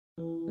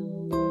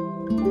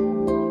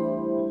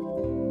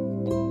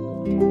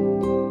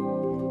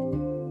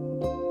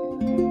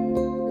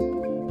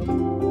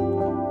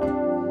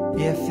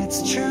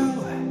It's true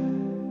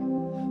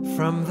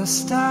from the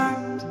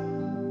start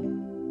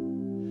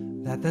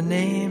that the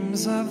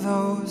names of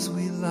those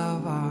we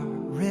love are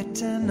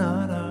written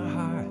on our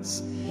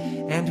hearts,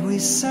 and we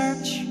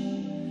search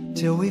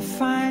till we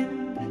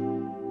find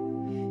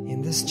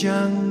in this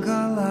jungle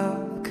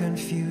of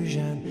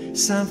confusion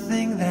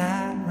something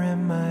that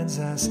reminds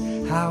us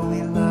how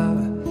we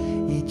love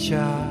each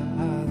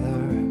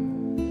other.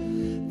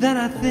 Then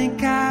I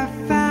think I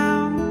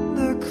found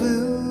the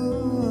clue,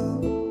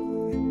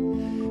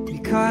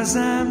 because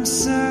I'm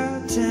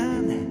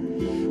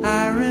certain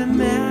I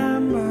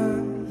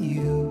remember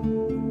you.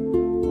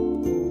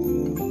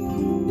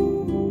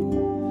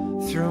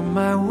 Through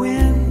my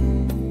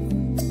window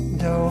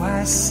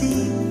I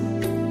see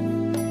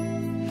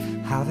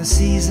how the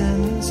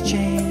seasons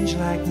change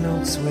like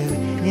notes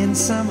within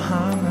some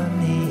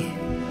harmony,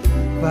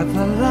 but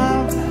the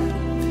love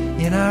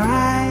in our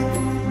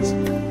eyes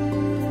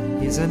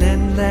is an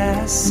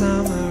endless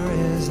summer,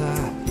 is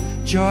a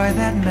joy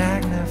that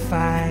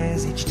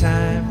magnifies each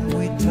time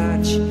we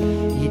touch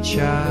each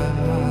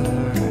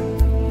other.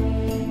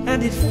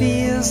 And it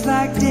feels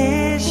like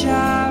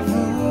deja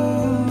vu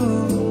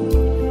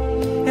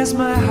as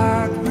my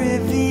heart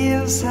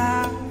reveals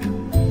how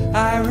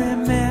I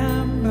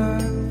remember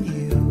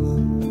you.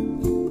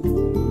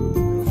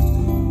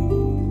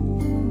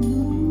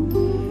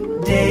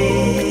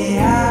 Day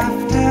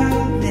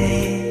after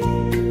day,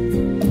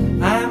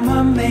 I'm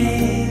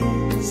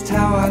amazed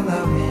how our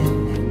love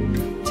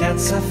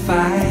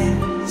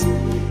intensifies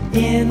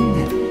in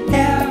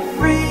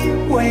every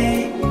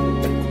way.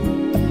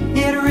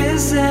 It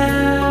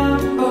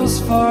resembles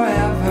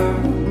forever,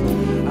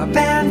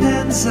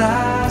 abandons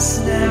us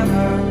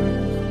never.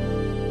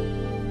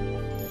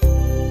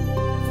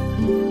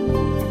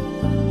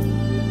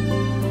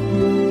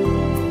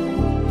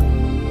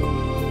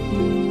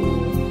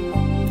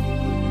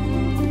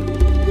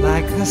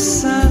 Like the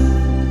sun,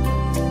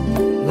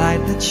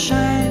 light that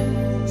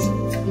shines,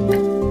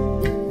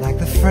 like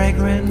the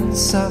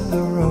fragrance of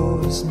the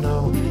rose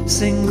no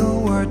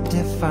single word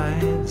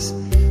defines.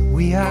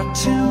 We are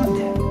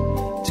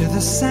tuned to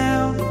the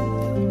sound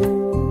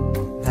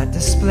that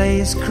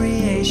displays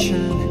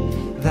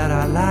creation that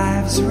our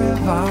lives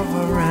revolve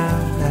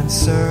around, and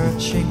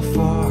searching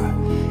for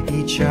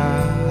each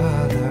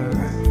other.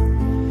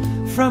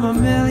 From a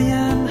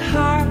million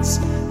hearts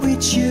we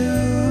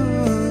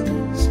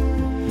choose,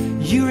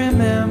 you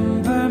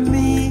remember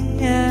me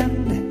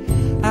and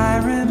I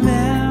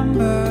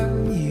remember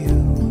you.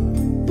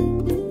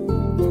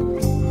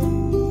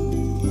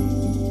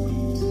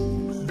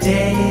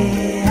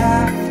 Day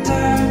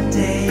after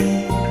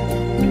day,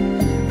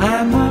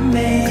 I'm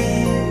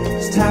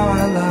amazed how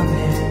our love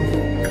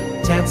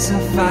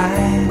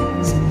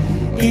intensifies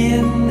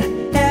in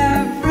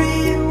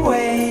every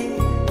way.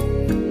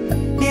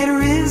 It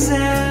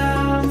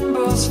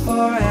resembles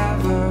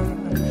forever,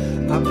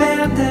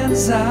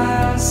 abandons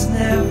us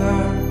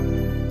never.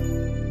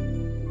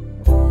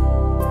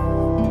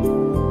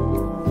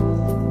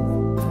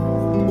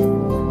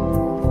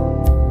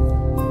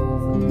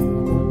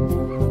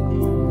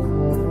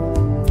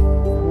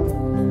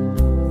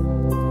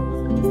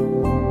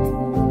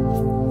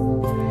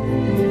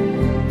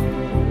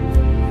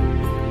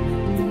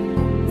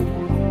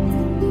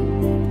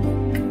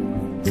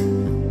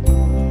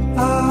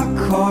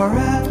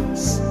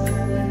 Chorus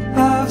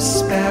of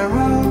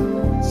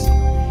sparrows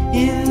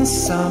in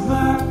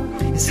summer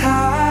is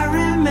how I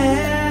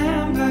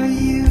remember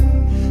you.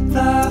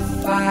 The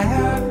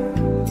fire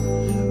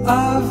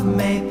of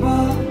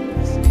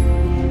maples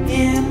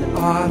in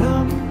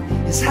autumn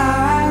is how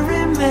I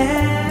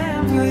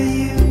remember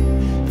you.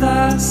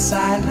 The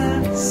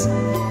silence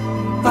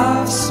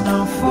of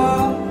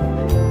snowfall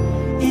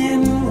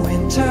in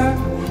winter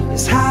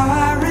is how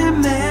I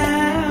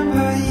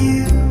remember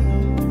you.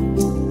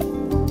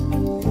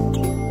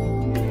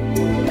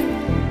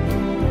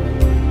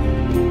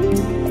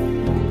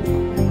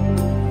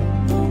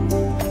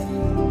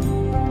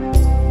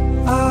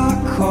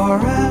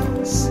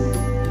 Chorus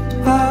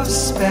of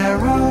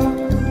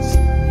sparrows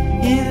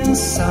in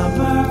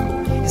summer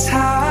is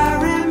how I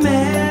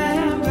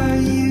remember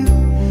you.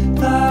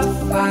 The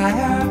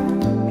fire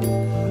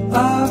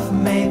of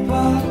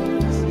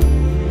maples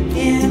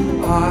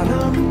in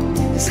autumn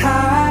is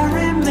how I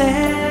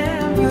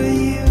remember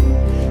you.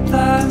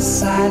 The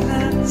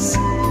silence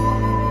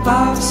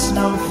of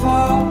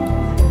snowfall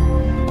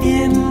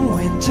in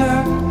winter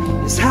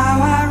is how